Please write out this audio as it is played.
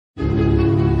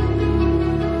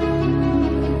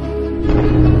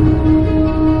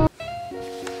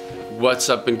What's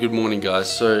up and good morning,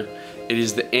 guys. So it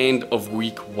is the end of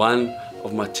week 1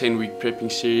 of my 10-week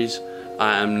prepping series.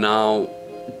 I am now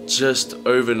just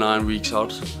over 9 weeks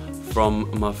out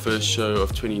from my first show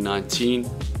of 2019.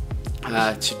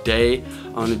 Today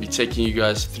I'm going to be taking you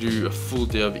guys through a full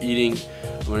day of eating.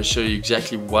 I'm going to show you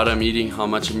exactly what I'm eating, how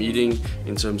much I'm eating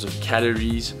in terms of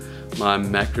calories, my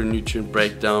macronutrient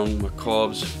breakdown, my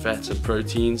carbs, fats and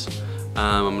proteins.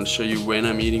 I'm going to show you when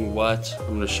I'm eating what.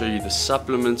 I'm going to show you the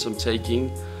supplements I'm taking,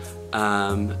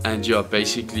 and yeah,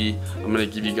 basically I'm going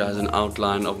to give you guys an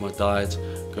outline of my diet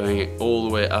going all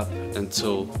the way up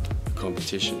until the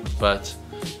competition. But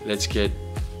let's get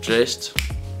dressed.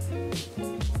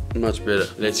 Much better.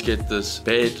 Let's get this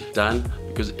bed done,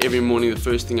 because every morning the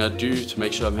first thing I do to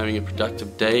make sure I'm having a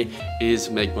productive day is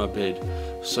make my bed.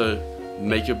 So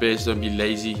make your beds, don't be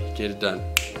lazy, get it done.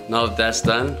 Now that that's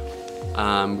done,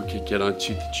 we could get on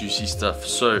to the juicy stuff.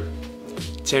 So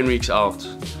 10 weeks out,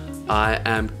 I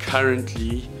am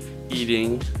currently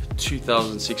eating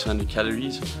 2,600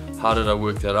 calories. How did I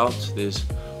work that out? There's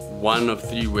one of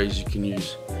 3 ways you can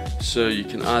use. So you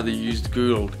can either use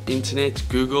Google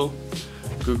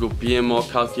BMR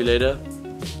calculator,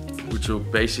 which will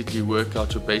basically work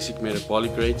out your basic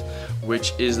metabolic rate,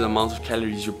 which is the amount of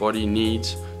calories your body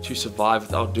needs to survive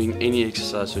without doing any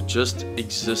exercise. So just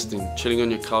existing, chilling on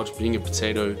your couch, being a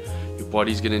potato, your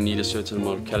body's gonna need a certain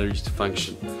amount of calories to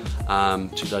function,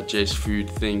 to digest food,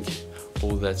 think,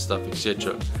 all that stuff,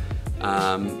 etc.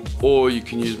 Or you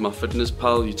can use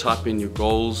MyFitnessPal. You type in your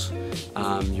goals,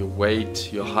 your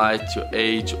weight, your height, your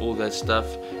age, all that stuff,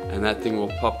 and that thing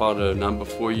will pop out a number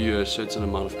for you, a certain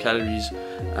amount of calories,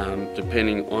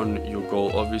 depending on your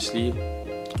goal, obviously.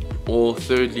 Or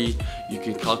thirdly, you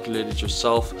can calculate it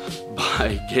yourself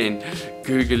by, again,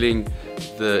 Googling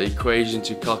the equation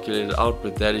to calculate it out,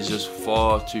 but that is just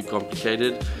far too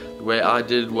complicated. The way I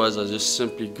did it was I just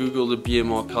simply Googled the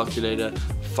BMR calculator,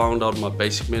 found out my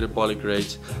basic metabolic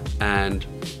rate, and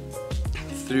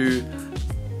through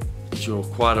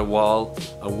quite a while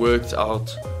I worked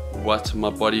out what my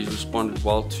body responded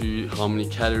well to, how many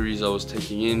calories I was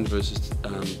taking in versus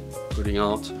putting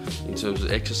out in terms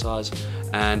of exercise,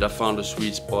 and I found a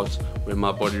sweet spot where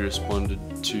my body responded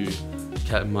to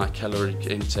my caloric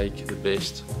intake the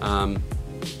best.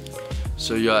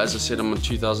 So yeah, as I said, I'm on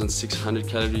 2,600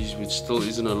 calories, which still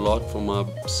isn't a lot for my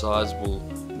size,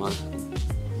 my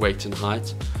weight and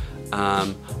height.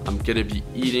 I'm gonna be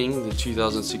eating the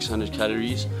 2,600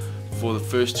 calories for the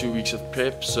first 2 weeks of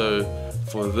prep. So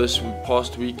for this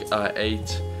past week, I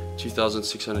ate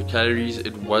 2,600 calories.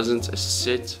 It wasn't a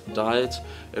set diet,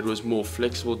 it was more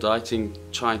flexible dieting,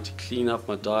 trying to clean up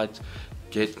my diet,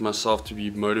 get myself to be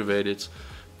motivated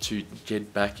to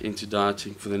get back into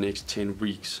dieting for the next 10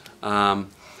 weeks.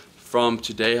 From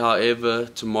today, however,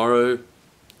 tomorrow,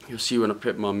 you'll see when I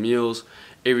prep my meals,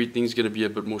 everything's going to be a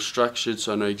bit more structured,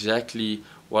 so I know exactly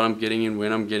what I'm getting in,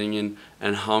 when I'm getting in,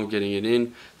 and how I'm getting it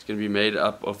in. It's going to be made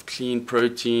up of clean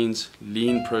proteins,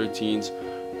 lean proteins,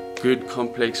 good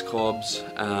complex carbs,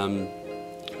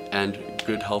 and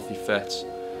good healthy fats.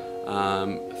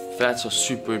 Fats are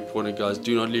super important, guys.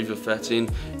 Do not leave your fats in.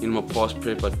 In my past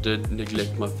prep, I did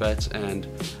neglect my fats, and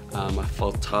I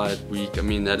felt tired, weak. I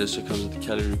mean, that also comes with the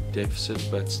calorie deficit,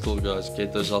 but still, guys,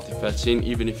 get those healthy fats in,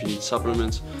 even if you need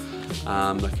supplements,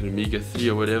 like an omega-3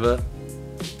 or whatever.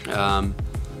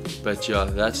 But yeah,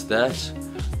 that's that.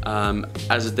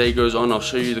 As the day goes on, I'll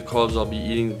show you the carbs I'll be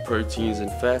eating, the proteins and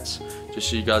fats, just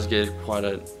so you guys get quite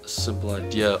a simple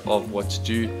idea of what to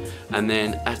do. And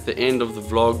then at the end of the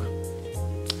vlog,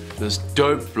 this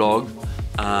dope vlog,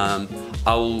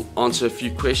 I will answer a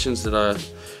few questions that I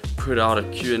put out a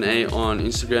Q&A on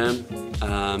Instagram,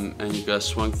 and you guys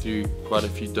swung through quite a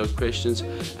few dope questions,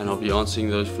 and I'll be answering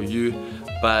those for you.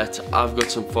 But I've got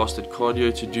some fasted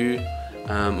cardio to do.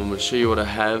 I'm going to show you what I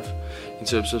have in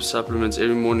terms of supplements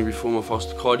every morning before my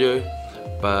fasted cardio,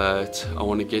 but I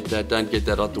want to get that done, get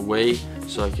that out the way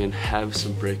so I can have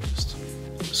some breakfast.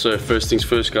 So first things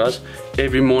first, guys,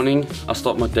 every morning I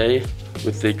start my day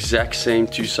with the exact same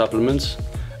 2 supplements,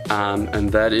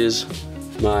 and that is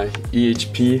my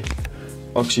EHP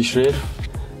Oxy Shred.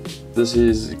 This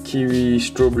is kiwi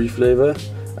strawberry flavor.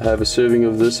 I have a serving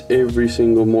of this every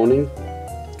single morning.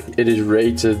 It is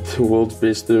rated the world's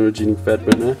best thermogenic fat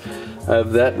burner. I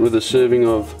have that with a serving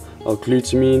of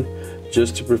L-glutamine,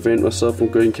 just to prevent myself from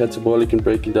going catabolic and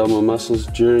breaking down my muscles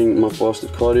during my fasted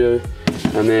cardio.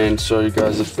 And then, sorry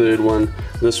guys, the third one,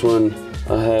 this one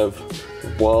I have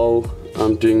while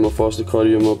I'm doing my fasted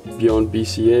cardio, my beyond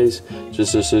BCAs,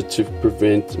 just also to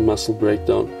prevent muscle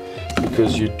breakdown,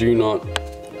 because you do not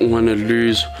want to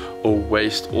lose or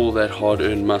waste all that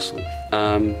hard-earned muscle.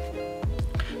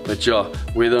 But yeah,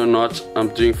 whether or not I'm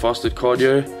doing fasted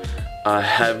cardio, I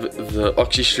have the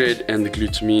oxyshred and the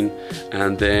glutamine,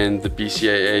 and then the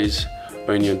BCAAs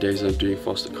only on days I'm doing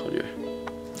fasted cardio.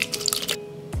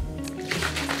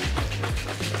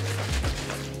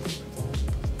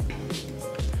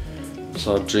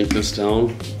 So I'll drink this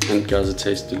down, and guys, it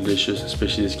tastes delicious,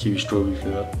 especially this kiwi strawberry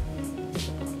flavor.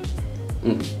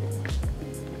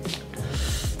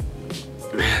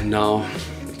 And now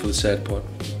for the sad part,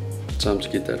 time to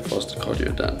get that fasted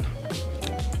cardio done.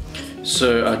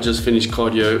 So I just finished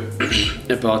cardio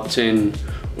about 10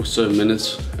 or so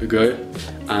minutes ago.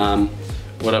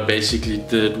 What I basically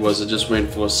did was I just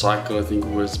went for a cycle. I think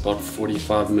it was about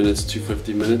 45 minutes to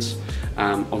 50 minutes.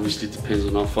 Obviously it depends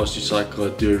on how fast you cycle. I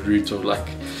do a route of like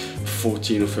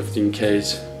 14 or 15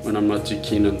 Ks when I'm not too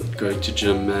keen on going to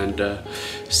gym and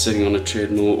sitting on a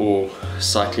treadmill or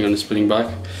cycling on a spinning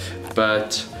bike.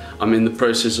 But I'm in the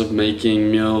process of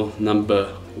making meal number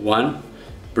 1,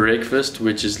 breakfast,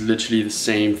 which is literally the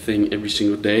same thing every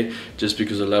single day, just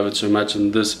because I love it so much,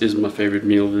 and this is my favorite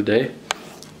meal of the day.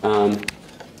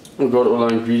 We've got all our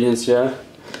ingredients here.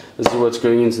 This is what's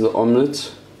going into the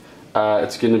omelette.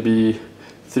 It's going to be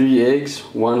 3 eggs,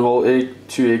 1 whole egg,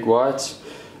 2 egg whites,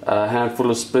 a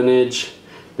handful of spinach.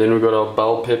 Then we've got our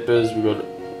bell peppers. We've got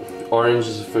orange.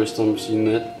 This is the first time I've seen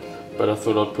that, but I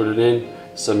thought I'd put it in.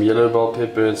 Some yellow bell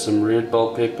pepper and some red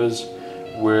bell peppers,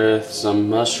 with some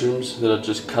mushrooms that I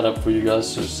just cut up for you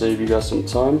guys to save you guys some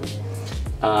time.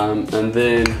 And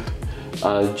then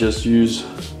I just use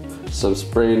some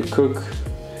spray and cook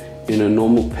in a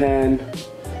normal pan,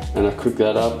 and I cook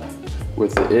that up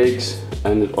with the eggs,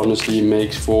 and it honestly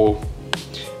makes for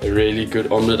a really good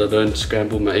omelette. I don't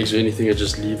scramble my eggs or anything, I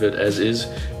just leave it as is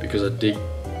because I dig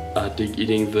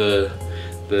eating the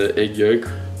egg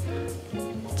yolk.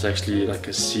 It's actually like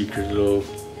a secret little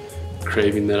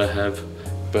craving that I have,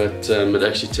 but it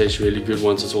actually tastes really good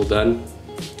once it's all done.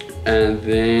 And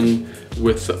then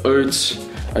with the oats,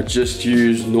 I just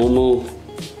use normal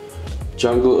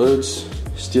jungle oats,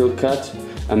 steel cut,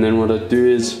 and then what I do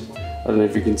is, I don't know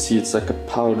if you can see, it's like a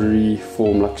powdery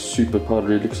form, like super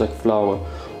powdery, it looks like flour.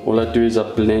 All I do is I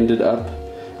blend it up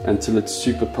until it's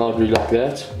super powdery like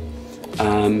that,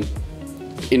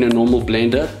 in a normal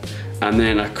blender, and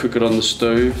then I cook it on the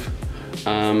stove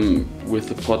with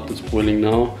the pot that's boiling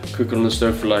now. Cook it on the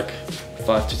stove for like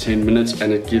 5 to 10 minutes,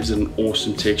 and it gives it an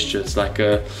awesome texture. It's like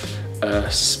a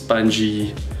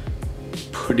spongy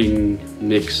pudding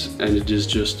mix, and it is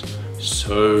just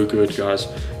so good, guys.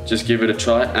 Just give it a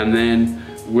try. And then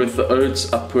with the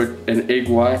oats, I put an egg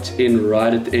white in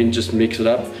right at the end, just mix it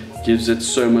up. Gives it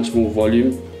so much more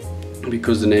volume,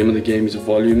 because the name of the game is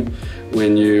volume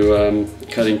when you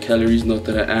cutting calories. Not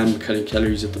that I am cutting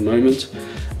calories at the moment.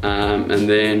 And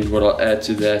then what I'll add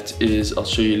to that is, I'll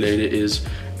show you later, is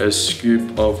a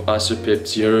scoop of Isopep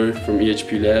Zero from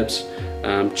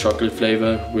EHPlabs, chocolate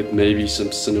flavor with maybe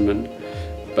some cinnamon.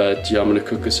 But yeah, I'm gonna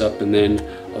cook this up and then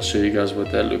I'll show you guys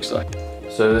what that looks like.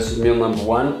 So this is meal number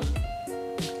 1.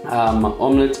 My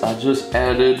omelette, I just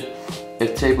added a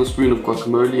tablespoon of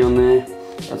guacamole on there.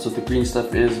 That's what the green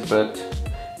stuff is, but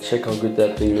check how good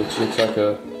that thing looks. It looks like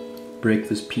a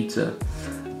breakfast pizza.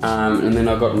 And then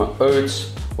I got my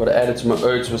oats. What I added to my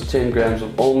oats was 10 grams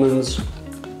of almonds,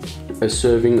 a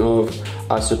serving of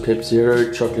Isopep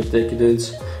Zero chocolate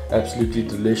decadence, absolutely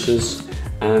delicious.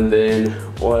 And then,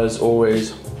 as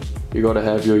always, you gotta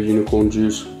have your unicorn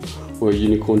juice or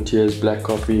unicorn tears black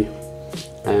coffee,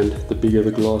 and the bigger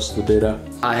the glass, the better.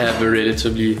 I have a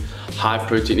relatively high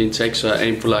protein intake, so I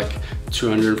aim for like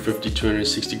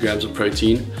 250-260 grams of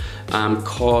protein.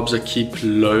 Carbs I keep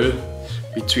low,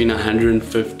 between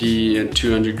 150 and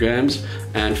 200 grams,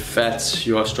 and fats,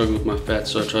 I struggle with my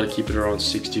fats, so I try to keep it around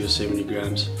 60 or 70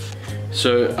 grams.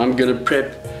 So I'm gonna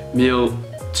prep meal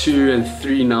 2 and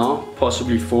 3 now,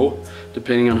 possibly 4,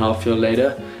 depending on how I feel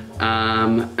later.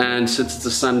 And since it's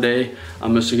a Sunday,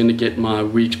 I'm also gonna get my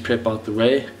week's prep out the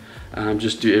way,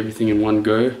 just do everything in one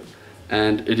go.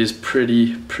 And it is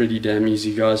pretty damn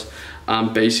easy, guys.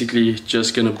 I'm basically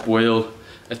just gonna boil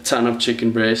a ton of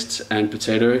chicken breasts and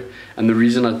potato, and the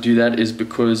reason I do that is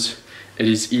because it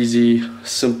is easy,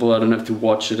 simple. I don't have to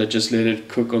watch it, I just let it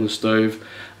cook on the stove,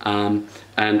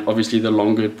 and obviously the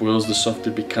longer it boils, the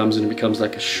softer it becomes, and it becomes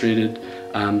like a shredded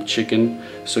chicken,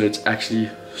 so it's actually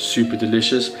super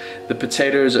delicious. The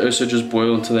potatoes I also just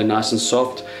boil until they're nice and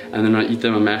soft, and then I eat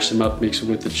them, I mash them up, mix it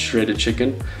with the shredded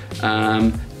chicken,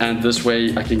 and this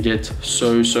way I can get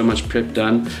so much prep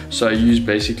done. So I use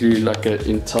basically like an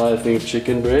entire thing of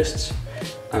chicken breasts.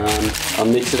 I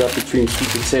mix it up between sweet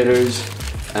potatoes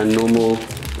and normal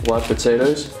white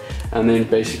potatoes, and then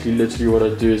basically literally what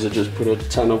I do is I just put a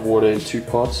ton of water in 2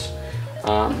 pots,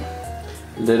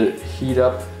 let it heat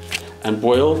up and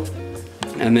boil,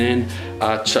 and then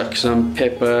I chuck some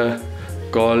pepper,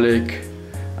 garlic,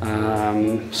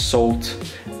 salt,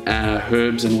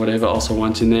 herbs and whatever else I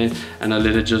want in there, and I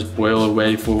let it just boil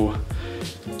away for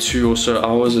 2 or so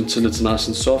hours until it's nice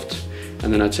and soft,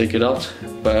 and then I take it out.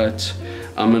 But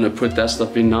I'm gonna put that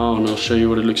stuff in now and I'll show you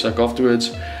what it looks like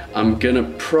afterwards. I'm gonna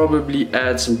probably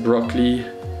add some broccoli,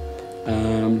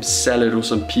 salad or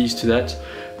some peas to that,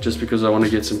 just because I want to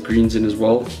get some greens in as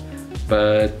well.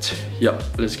 But yeah,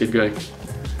 let's get going.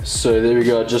 So there we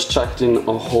go, I just chucked in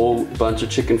a whole bunch of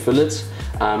chicken fillets.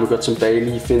 We've got some bay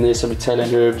leaf in there, some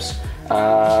Italian herbs,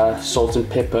 salt and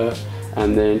pepper,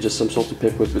 and then just some salt and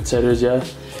pepper with potatoes. Yeah,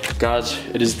 guys,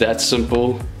 it is that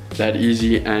simple, that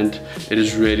easy, and it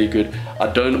is really good. I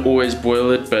don't always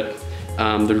boil it, but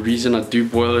the reason I do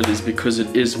boil it is because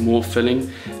it is more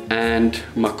filling. And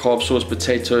my carb source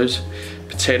potatoes,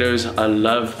 I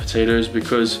love potatoes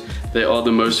because they are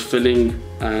the most filling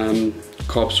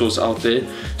carb source out there.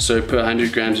 So per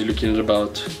 100 grams you're looking at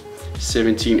about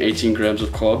 17-18 grams of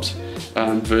carbs,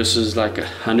 versus like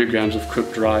 100 grams of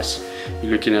cooked rice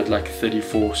you're looking at like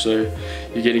 34. So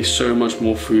you're getting so much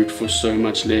more food for so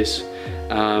much less,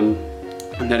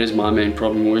 and that is my main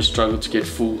problem. I always struggle to get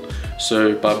full.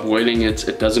 So by boiling it,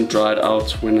 it doesn't dry it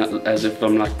out as if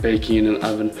I'm like baking in an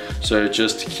oven. So it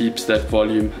just keeps that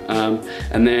volume.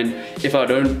 And then if I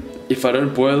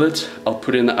don't boil it, I'll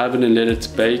put it in the oven and let it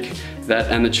bake,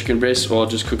 that and the chicken breast, or I'll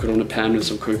just cook it on a pan with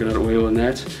some coconut oil and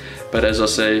that. But as I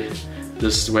say,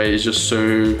 this way is just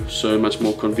so much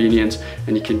more convenient,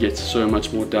 and you can get so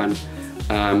much more done.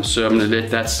 So I'm gonna let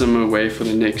that simmer away for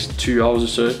the next 2 hours or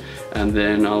so, and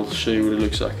then I'll show you what it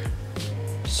looks like.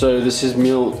 So this is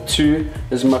meal 2.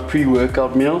 This is my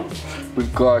pre-workout meal.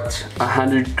 We've got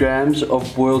 100 grams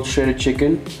of boiled shredded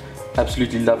chicken.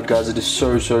 Absolutely love it, guys. It is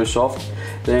so soft.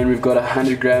 Then we've got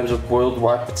 100 grams of boiled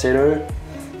white potato,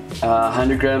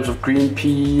 100 grams of green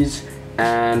peas,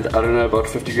 and I don't know, about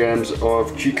 50 grams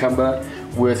of cucumber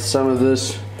with some of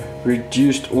this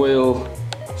reduced oil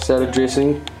salad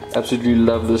dressing. Absolutely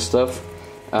love this stuff.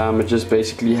 It just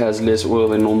basically has less oil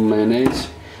than normal mayonnaise.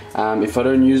 If I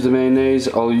don't use the mayonnaise,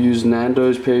 I'll use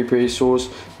Nando's peri-peri sauce.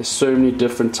 There's so many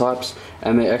different types,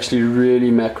 and they're actually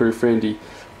really macro friendly.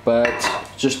 But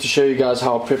just to show you guys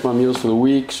how I prep my meals for the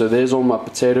week, so there's all my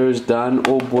potatoes done,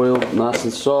 all boiled nice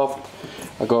and soft.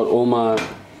 I got all my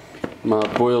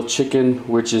boiled chicken,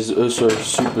 which is also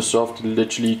super soft. It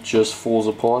literally just falls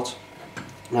apart.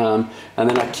 And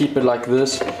then I keep it like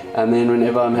this, and then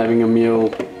whenever I'm having a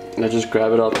meal, I just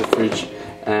grab it out the fridge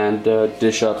and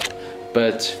dish up.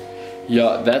 But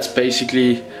yeah, that's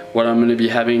basically what I'm going to be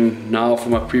having now for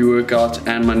my pre-workout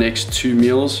and my next 2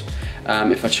 meals.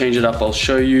 If I change it up, I'll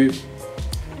show you.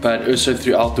 But also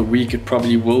throughout the week, it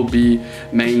probably will be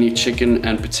mainly chicken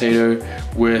and potato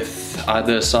with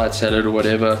either a side salad or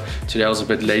whatever. Today I was a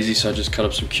bit lazy, so I just cut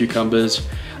up some cucumbers.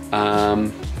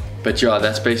 But yeah,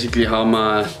 that's basically how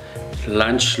my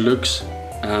lunch looks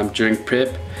during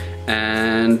prep.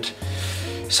 And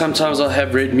sometimes I'll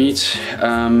have red meat.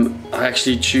 I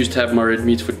actually choose to have my red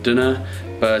meat for dinner,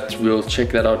 but we'll check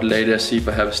that out later, see if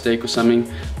I have a steak or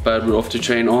something. But we're off to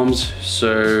train arms,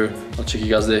 so I'll check you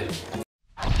guys there.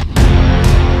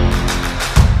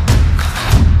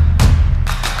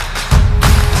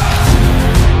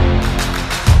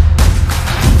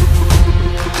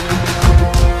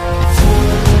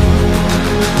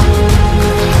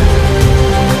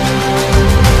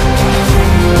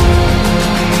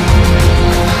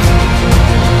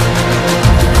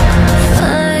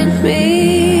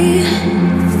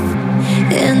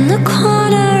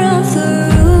 Corner of the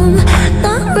room,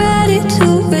 not ready to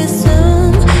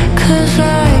resume, 'cause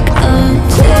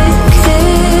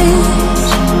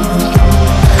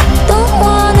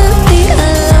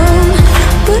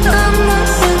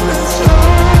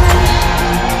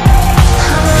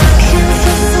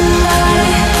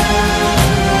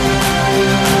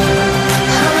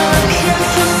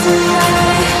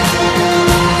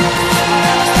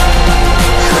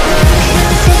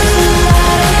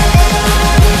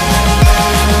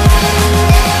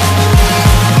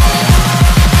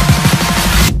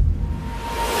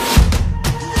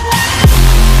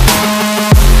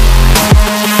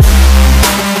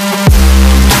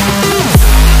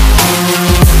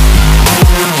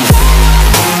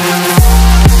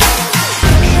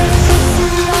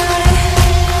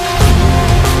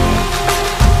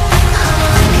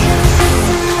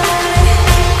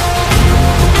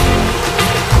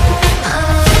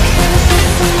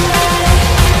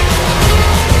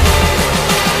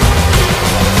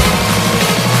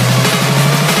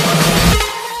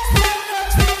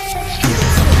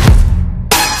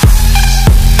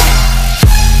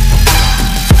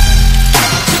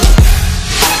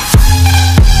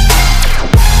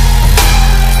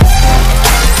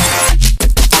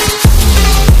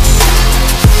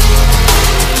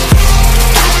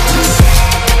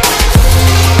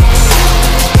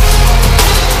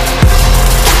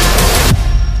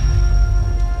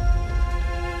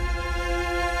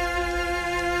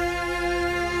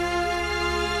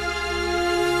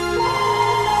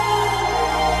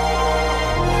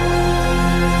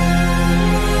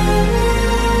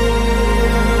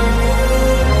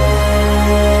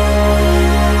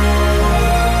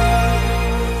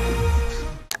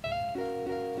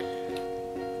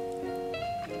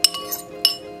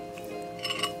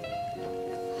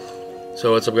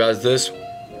So what's up guys, this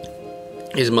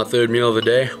is my third meal of the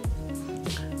day.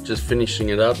 Just finishing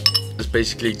it up. It's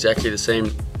basically exactly the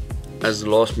same as the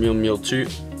last meal, meal 2.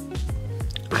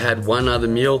 I had one other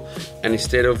meal, and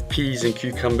instead of peas and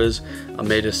cucumbers, I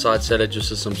made a side salad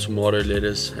just with some tomato,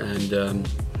 lettuce and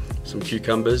some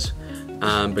cucumbers.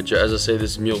 But as I say,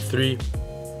 this is meal 3.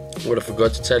 What I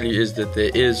forgot to tell you is that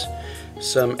there is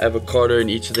some avocado in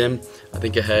each of them. I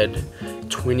think I had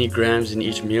 20 grams in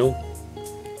each meal,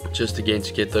 just again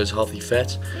to get those healthy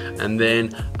fats. And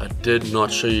then I did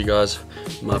not show you guys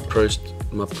my post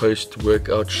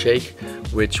workout shake,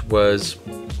 which was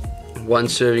 1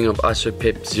 serving of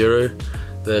Isopep Zero,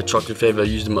 the chocolate flavor I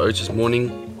used in my oats this morning,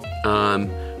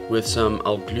 with some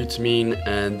L-glutamine,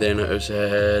 and then I also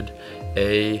had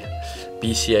a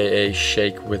BCAA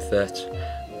shake with that.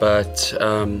 But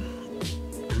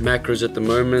macros at the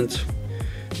moment,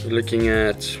 we're looking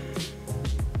at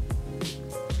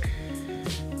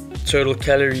total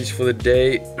calories for the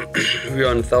day. We're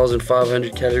on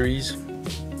 1,500 calories.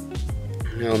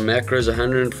 Now macros: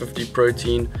 150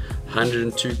 protein,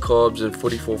 102 carbs and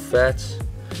 44 fats.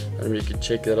 And you can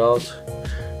check that out.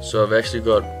 So I've actually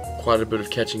got quite a bit of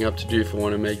catching up to do if I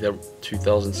want to make that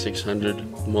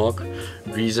 2,600 mark.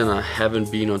 Reason I haven't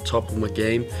been on top of my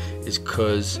game is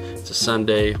because it's a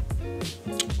Sunday.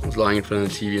 I was lying in front of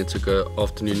the TV and took an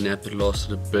afternoon nap that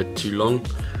lasted a bit too long.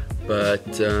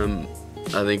 But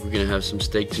I think we're gonna have some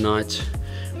steak tonight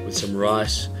with some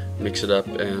rice, mix it up,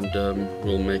 and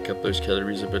we'll make up those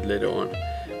calories a bit later on.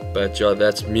 But yeah,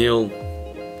 that's meal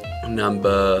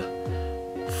number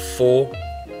 4,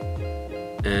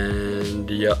 and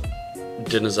yeah,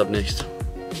 dinner's up next.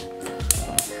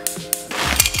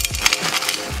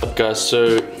 Up guys,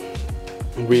 so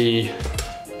we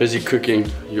busy cooking.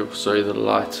 Sorry, the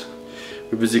light.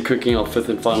 We're busy cooking our 5th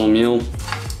and final meal.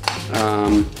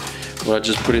 What I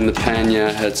just put in the pan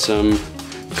here, had some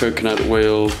coconut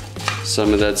oil,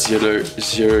 some of that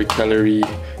zero calorie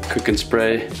cook and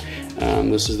spray.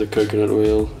 This is the coconut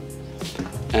oil,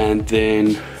 and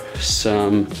then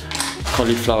some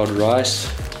cauliflower rice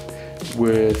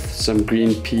with some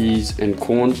green peas and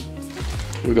corn.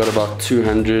 We got about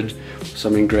 200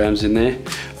 something grams in there.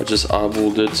 I just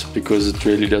eyeballed it because it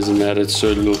really doesn't matter, it's so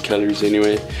little calories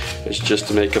anyway. It's just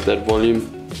to make up that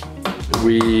volume.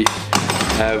 We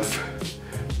have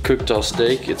cooked our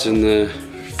steak. It's in the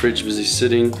fridge, busy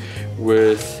sitting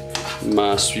with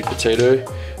my sweet potato.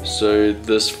 So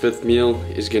this 5th meal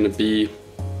is going to be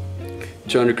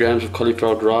 200 grams of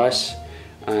cauliflower rice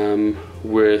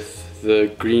with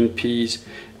the green peas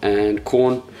and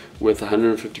corn, with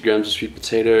 150 grams of sweet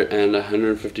potato and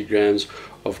 150 grams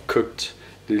of cooked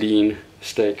lean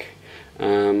steak,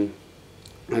 and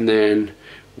then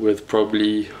with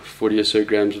probably 40 or so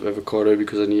grams of avocado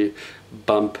because I need to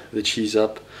bump the cheese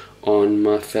up on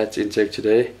my fat intake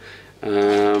today.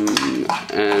 And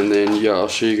then yeah, I'll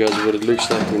show you guys what it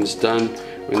looks like when it's done.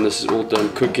 When this is all done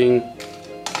cooking,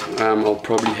 I'll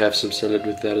probably have some salad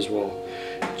with that as well,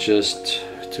 just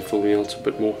to fill me out a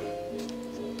bit more.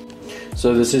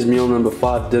 So this is meal number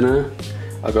 5, dinner.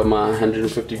 I got my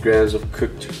 150 grams of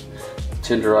cooked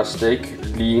tenderized steak,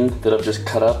 lean, that I've just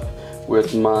cut up,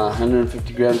 with my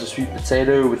 150 grams of sweet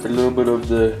potato with a little bit of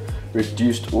the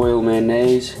reduced oil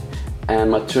mayonnaise,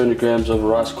 and my 200 grams of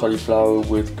rice cauliflower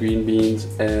with green beans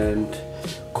and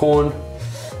corn.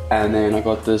 And then I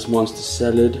got this monster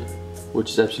salad,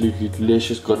 which is absolutely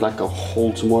delicious. Got like a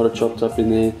whole tomato chopped up in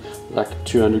there, like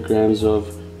 200 grams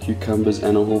of cucumbers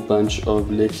and a whole bunch of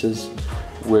lettuce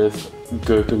with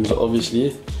gherkins,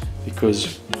 obviously,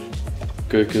 because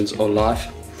gherkins are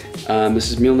life.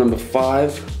 This is meal number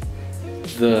 5.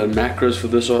 The macros for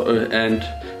this are, and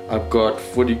I've got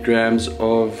 40 grams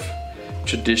of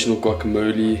traditional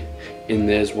guacamole in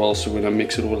there as well, so when I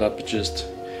mix it all up, it just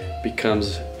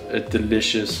becomes a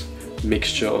delicious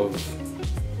mixture of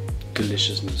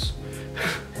deliciousness.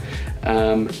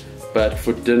 But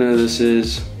for dinner, this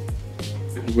is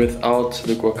without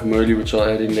the guacamole, which I'll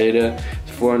add in later.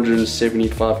 It's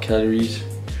 475 calories.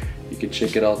 You can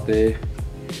check it out there.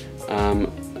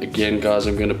 Again guys,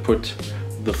 I'm gonna put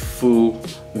the full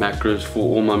macros for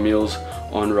all my meals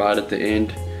on right at the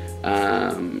end.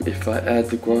 If I add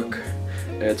the guac,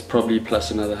 it's probably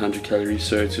plus another 100 calories,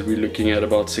 so we're looking at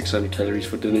about 600 calories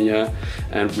for dinner here,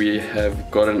 and we have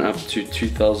gotten up to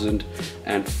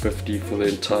 2,050 for the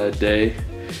entire day,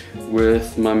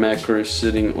 with my macros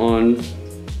sitting on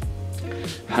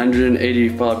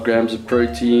 185 grams of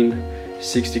protein,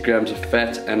 60 grams of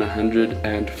fat, and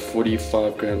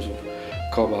 145 grams of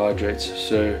carbohydrates.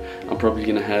 So I'm probably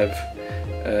gonna have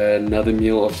another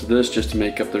meal after this just to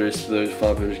make up the rest of those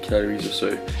 500 calories or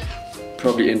so.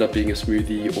 probably end up being a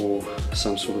smoothie or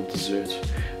some sort of dessert.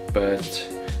 But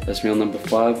that's meal number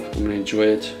 5. I'm gonna enjoy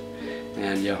it,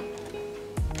 and yeah.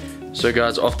 So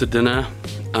guys, after dinner,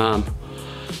 I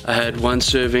had 1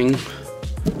 serving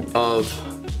of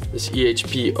this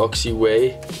EHP Oxy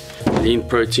Whey lean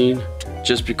protein,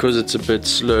 just because it's a bit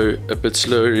slow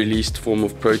released form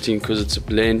of protein because it's a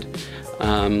blend.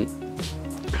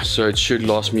 So it should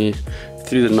last me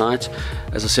through the night.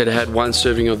 As I said, I had 1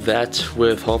 serving of that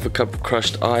with half a cup of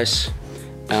crushed ice,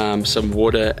 some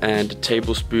water, and a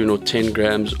tablespoon or 10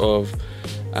 grams of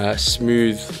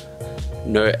smooth,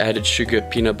 no added sugar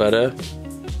peanut butter.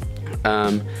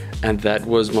 And that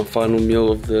was my final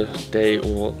meal of the day,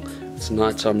 or it's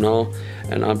nighttime now,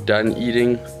 and I'm done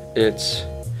eating. It's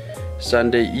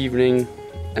Sunday evening,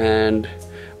 and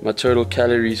my total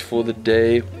calories for the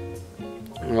day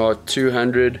are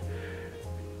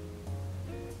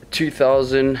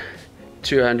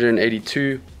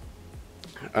 2,282.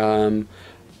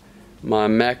 My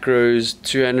macros: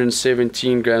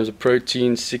 217 grams of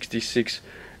protein, 66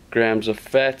 grams of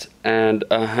fat, and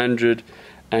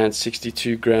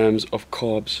 162 grams of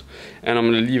carbs. And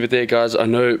I'm going to leave it there, guys. I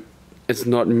know it's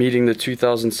not meeting the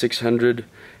 2,600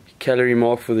 calorie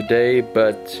mark for the day,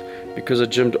 but because I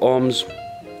gymmed arms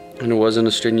and it wasn't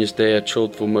a strenuous day, I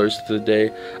chilled for most of the day.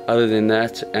 Other than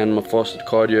that and my fasted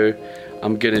cardio,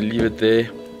 I'm going to leave it there.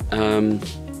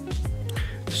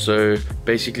 So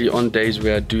basically, on days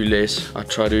where I do less, I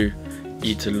try to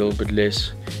eat a little bit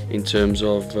less in terms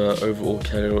of overall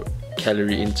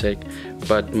calorie intake,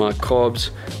 but my carbs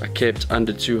I kept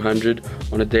under 200.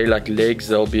 On a day like legs,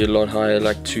 they'll be a lot higher,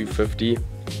 like 250.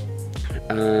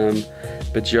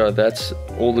 But yeah, that's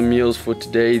all the meals for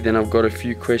today. Then I've got a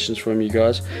few questions from you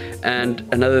guys, and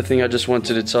another thing I just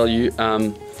wanted to tell you,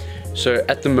 so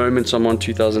at the moment I'm on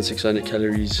 2,600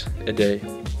 calories a day,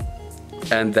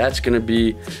 and that's going to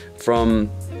be from,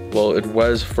 well, it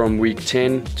was from week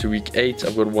 10 to week 8.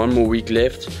 I've got 1 more week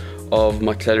left of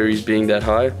my calories being that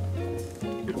high,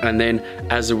 and then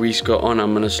as the weeks go on,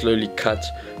 I'm going to slowly cut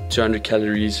 200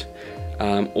 calories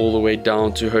all the way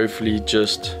down to hopefully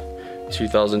just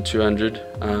 2,200,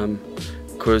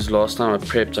 because last time I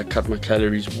prepped, I cut my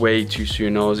calories way too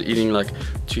soon. I was eating like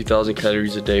 2,000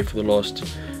 calories a day for the last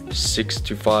 6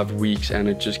 to 5 weeks, and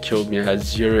it just killed me. I had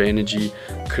zero energy,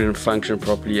 couldn't function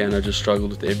properly, and I just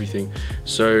struggled with everything.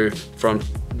 So from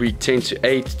week 10 to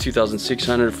 8,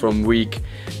 2,600, from week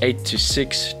 8 to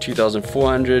 6,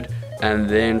 2,400, and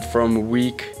then from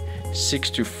week 6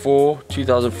 to 4,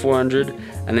 2,400,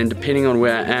 and then depending on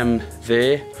where I am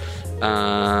there,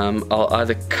 I'll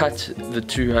either cut the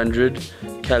 200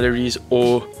 calories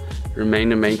or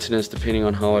remain in maintenance depending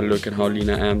on how I look and how lean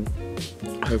I am.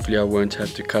 Hopefully I won't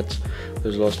have to cut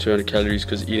those last 200 calories,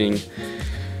 because eating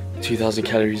 2,000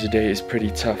 calories a day is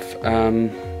pretty tough.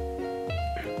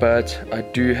 But I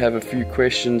do have a few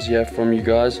questions here from you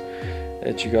guys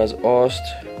that you guys asked.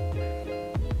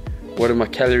 What do my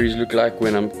calories look like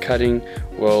when I'm cutting?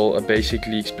 Well, I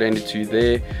basically explained it to you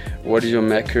there. What is your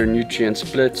macronutrient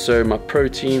split? So my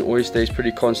protein always stays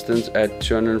pretty constant at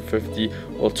 250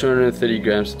 or 230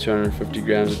 grams to 250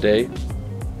 grams a day,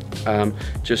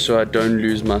 just so I don't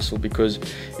lose muscle, because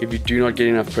if you do not get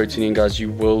enough protein in, guys,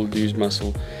 you will lose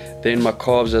muscle. Then my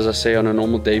carbs, as I say, on a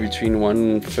normal day between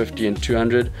 150 and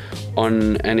 200.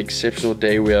 On an exceptional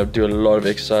day where I do a lot of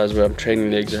exercise, where I'm training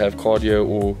legs, I have cardio,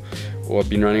 or I've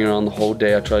been running around the whole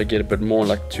day, I try to get a bit more,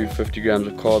 like 250 grams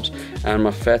of carbs. And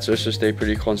my fats also stay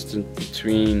pretty constant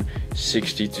between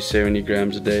 60 to 70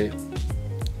 grams a day.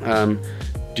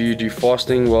 Do you do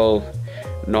fasting? Well,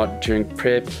 not during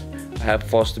prep. I have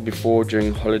fasted before.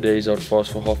 During holidays I'd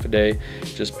fast for half a day,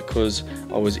 just because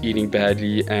I was eating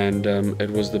badly, and it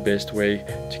was the best way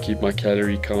to keep my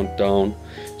calorie count down.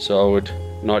 So I would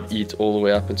not eat all the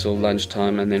way up until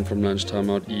lunchtime, and then from lunchtime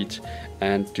I'd eat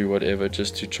and do whatever,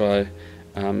 just to try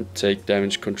take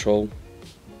damage control.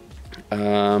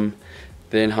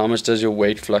 Then how much does your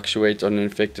weight fluctuate on an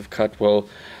effective cut? Well,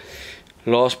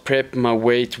 last prep my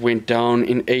weight went down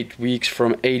in 8 weeks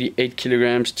from 88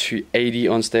 kilograms to 80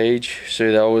 on stage,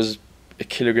 so that was a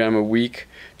kilogram a week,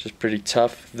 which is pretty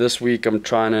tough. This week I'm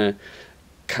trying to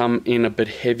come in a bit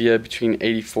heavier, between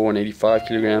 84 and 85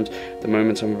 kilograms. At the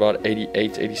moment I'm about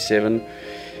 88, 87,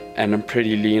 and I'm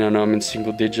pretty lean. I know I'm in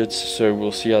single digits, so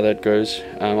we'll see how that goes.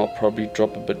 I'll probably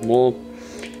drop a bit more.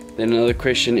 Then another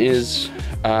question is,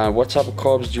 what type of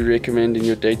carbs do you recommend in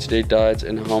your day-to-day diet,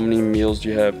 and how many meals do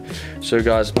you have? So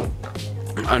guys,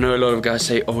 I know a lot of guys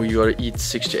say, oh, you gotta eat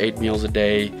 6 to 8 meals a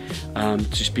day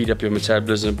to speed up your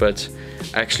metabolism, but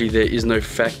actually there is no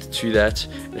fact to that.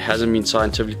 It hasn't been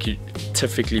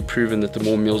scientifically proven that the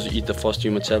more meals you eat, the faster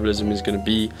your metabolism is going to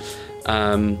be.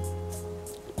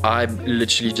 I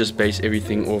literally just base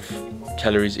everything off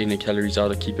calories in and calories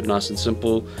out. I keep it nice and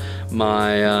simple.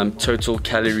 My total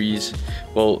calories,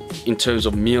 well, in terms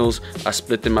of meals, I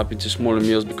split them up into smaller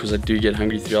meals because I do get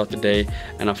hungry throughout the day,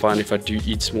 and I find if I do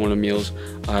eat smaller meals,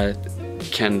 I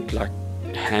can like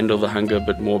handle the hunger a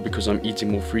bit more because I'm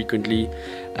eating more frequently.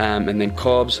 And then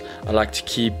carbs, I like to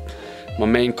keep my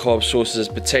main carb sources as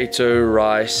potato,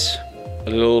 rice, a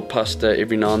little pasta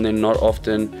every now and then, not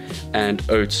often, and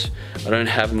oats. I don't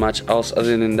have much else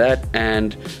other than that,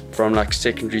 and from like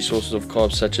secondary sources of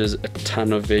carbs such as a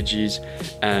ton of veggies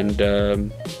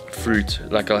and fruit.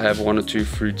 Like I'll have 1 or 2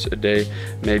 fruits a day,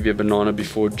 maybe a banana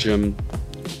before gym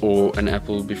or an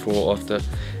apple before or after,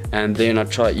 and then I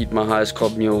try to eat my highest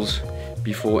carb meals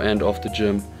before and after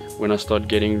gym when I start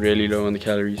getting really low on the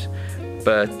calories.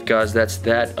 But guys, that's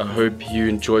that. I hope you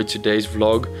enjoyed today's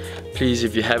vlog. Please,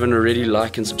 if you haven't already,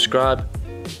 like and subscribe.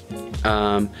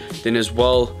 Then as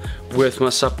well, with my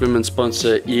supplement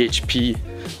sponsor EHP,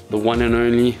 the one and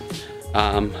only,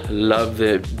 love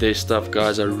their stuff,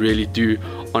 guys. I really do.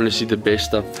 Honestly, the best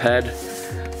stuff I've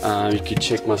had. You can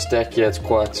check my stack here, it's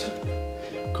quite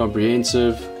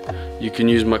comprehensive. You can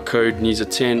use my code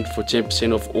Neser10 for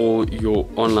 10% off all your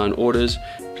online orders.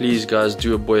 Please guys,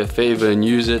 do a boy a favor and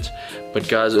use it. But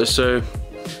guys, also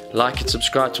like and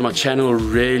subscribe to my channel.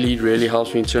 Really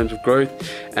helps me in terms of growth.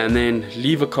 And then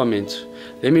leave a comment.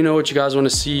 Let me know what you guys want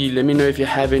to see. Let me know if you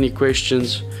have any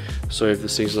questions. Sorry if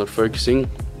this thing's not focusing.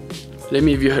 Let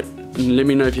me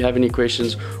know if you have any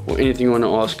questions or anything you want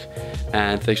to ask.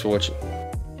 And thanks for watching.